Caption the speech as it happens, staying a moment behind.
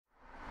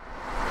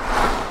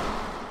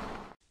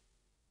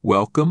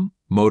Welcome,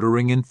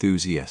 motoring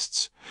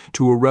enthusiasts,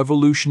 to a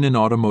revolution in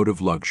automotive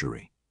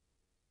luxury.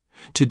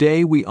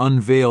 Today we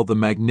unveil the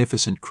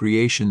magnificent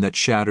creation that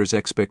shatters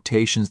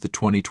expectations, the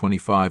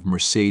 2025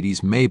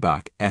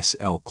 Mercedes-Maybach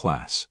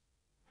SL-Class.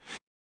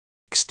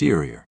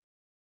 Exterior.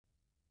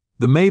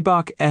 The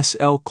Maybach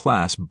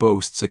SL-Class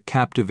boasts a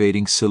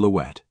captivating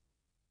silhouette.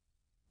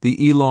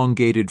 The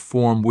elongated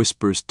form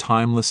whispers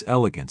timeless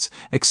elegance,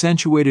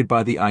 accentuated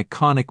by the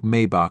iconic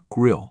Maybach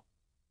grille.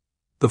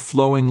 The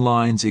flowing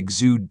lines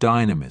exude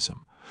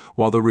dynamism,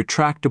 while the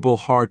retractable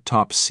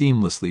hardtop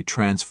seamlessly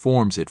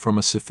transforms it from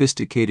a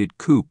sophisticated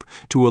coupe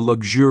to a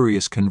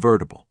luxurious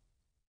convertible.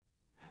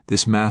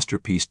 This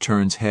masterpiece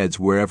turns heads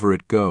wherever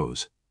it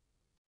goes.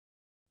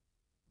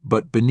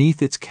 But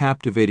beneath its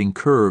captivating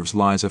curves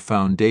lies a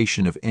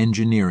foundation of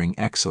engineering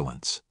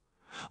excellence.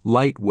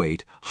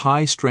 Lightweight,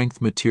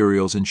 high-strength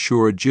materials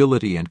ensure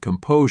agility and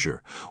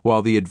composure,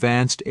 while the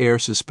advanced air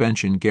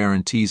suspension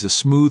guarantees a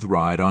smooth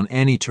ride on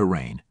any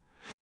terrain.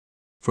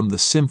 From the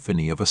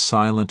symphony of a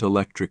silent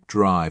electric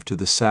drive to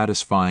the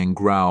satisfying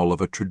growl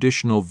of a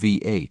traditional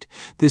V8,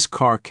 this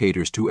car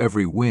caters to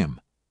every whim.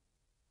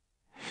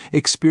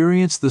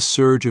 Experience the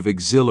surge of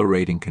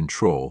exhilarating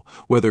control,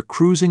 whether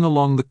cruising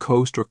along the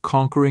coast or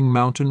conquering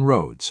mountain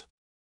roads.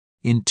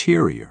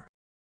 Interior.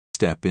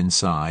 Step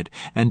inside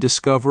and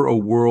discover a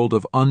world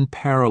of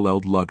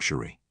unparalleled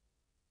luxury.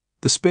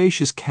 The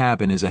spacious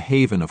cabin is a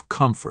haven of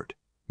comfort,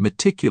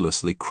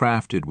 meticulously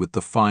crafted with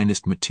the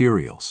finest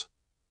materials.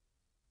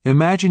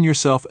 Imagine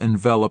yourself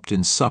enveloped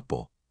in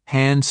supple,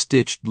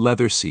 hand-stitched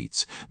leather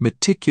seats,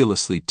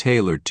 meticulously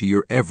tailored to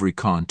your every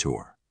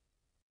contour.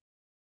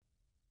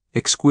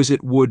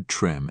 Exquisite wood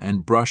trim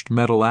and brushed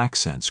metal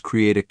accents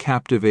create a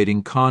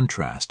captivating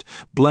contrast,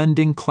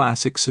 blending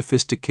classic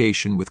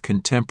sophistication with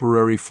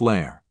contemporary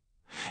flair.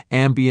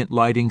 Ambient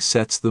lighting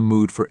sets the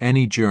mood for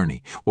any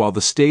journey, while the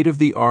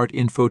state-of-the-art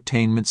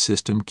infotainment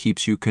system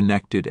keeps you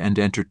connected and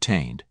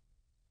entertained.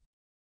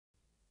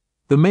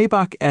 The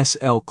Maybach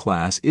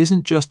SL-Class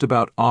isn't just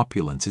about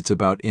opulence, it's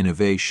about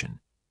innovation.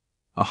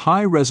 A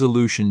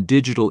high-resolution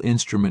digital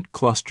instrument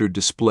cluster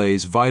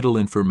displays vital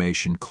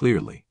information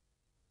clearly.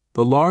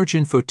 The large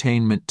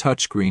infotainment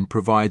touchscreen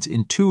provides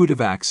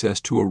intuitive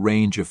access to a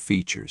range of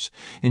features,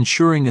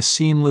 ensuring a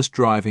seamless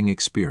driving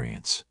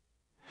experience.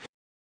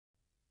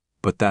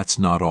 But that's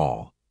not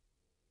all.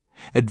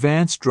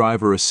 Advanced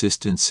driver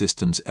assistance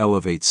systems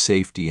elevate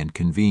safety and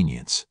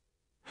convenience.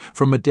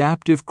 From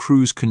adaptive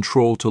cruise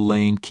control to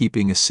lane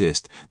keeping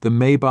assist, the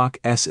Maybach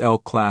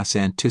SL-Class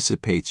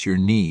anticipates your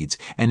needs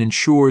and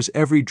ensures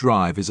every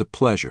drive is a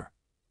pleasure.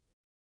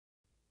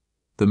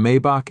 The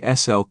Maybach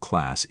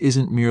SL-Class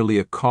isn't merely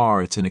a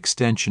car, it's an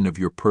extension of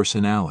your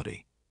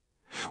personality.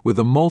 With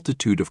a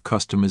multitude of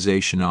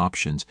customization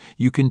options,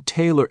 you can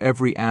tailor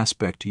every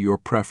aspect to your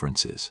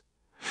preferences.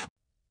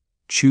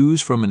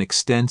 Choose from an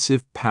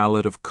extensive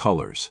palette of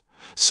colors.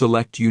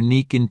 Select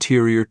unique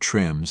interior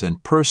trims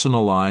and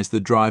personalize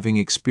the driving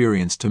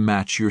experience to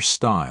match your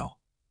style.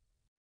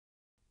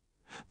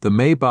 The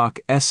Maybach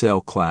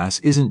SL-Class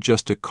isn't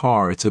just a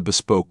car, it's a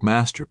bespoke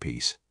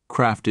masterpiece,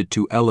 crafted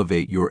to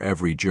elevate your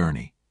every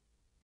journey.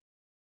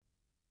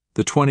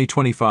 The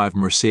 2025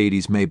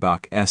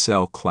 Mercedes-Maybach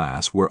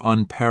SL-Class, where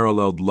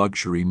unparalleled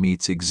luxury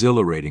meets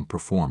exhilarating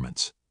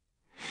performance.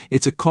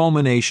 It's a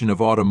culmination of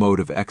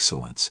automotive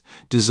excellence,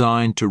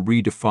 designed to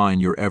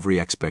redefine your every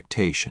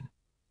expectation.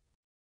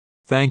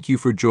 Thank you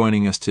for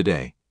joining us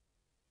today.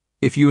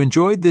 If you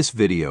enjoyed this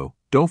video,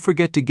 don't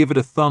forget to give it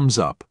a thumbs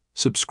up,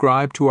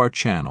 subscribe to our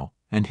channel,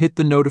 and hit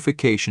the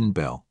notification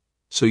bell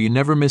so you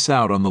never miss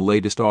out on the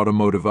latest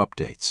automotive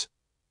updates.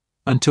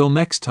 Until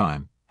next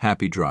time,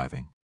 happy driving.